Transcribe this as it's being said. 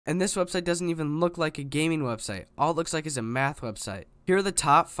And this website doesn't even look like a gaming website. All it looks like is a math website. Here are the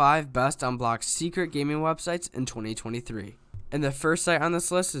top 5 best unblocked secret gaming websites in 2023. And the first site on this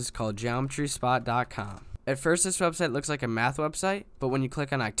list is called geometryspot.com. At first, this website looks like a math website, but when you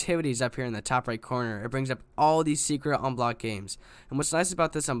click on activities up here in the top right corner, it brings up all these secret unblocked games. And what's nice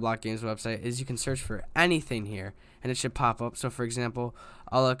about this unblocked games website is you can search for anything here, and it should pop up. So for example,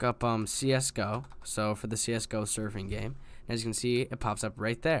 I'll look up CSGO, so for the CSGO surfing game. And as you can see, it pops up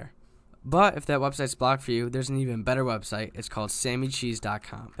right there. But if that website's blocked for you, there's an even better website. It's called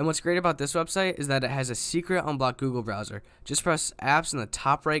sammycheese.com. And what's great about this website is that it has a secret unblocked Google browser. Just press apps in the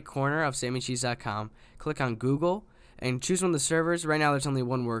top right corner of sammycheese.com, click on Google, and choose one of the servers. Right now there's only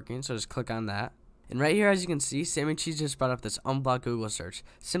one working, so just click on that. And right here, as you can see, Sammy Cheese just brought up this unblocked Google search.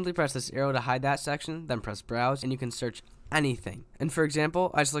 Simply press this arrow to hide that section, then press browse, and you can search anything. And for example,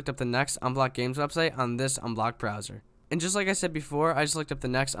 I just looked up the next unblocked games website on this unblocked browser. And just like I said before, I just looked up the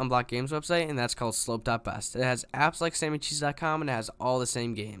next unblocked games website, and that's called slope.best. It has apps like sammycheese.com, and it has all the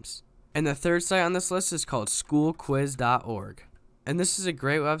same games. And the third site on this list is called schoolquiz.org. And this is a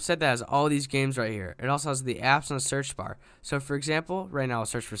great website that has all these games right here. It also has the apps in the search bar. So for example, right now I'll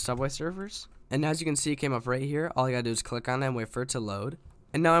search for Subway Surfers. And as you can see, it came up right here. All you gotta do is click on it and wait for it to load.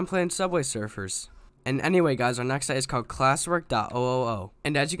 And now I'm playing Subway Surfers. And anyway, guys, our next site is called classwork.oo.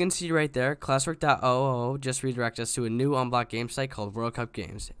 And as you can see right there, classwork.oo just redirects us to a new unblocked game site called World Cup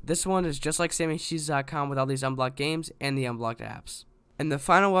Games. This one is just like sammycheese.com with all these unblocked games and the unblocked apps. And the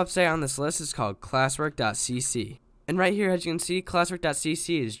final website on this list is called classwork.cc. And right here, as you can see,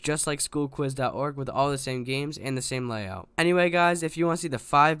 classwork.cc is just like schoolquiz.org with all the same games and the same layout. Anyway, guys, if you want to see the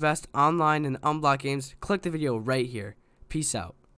 5 best online and unblocked games, click the video right here. Peace out.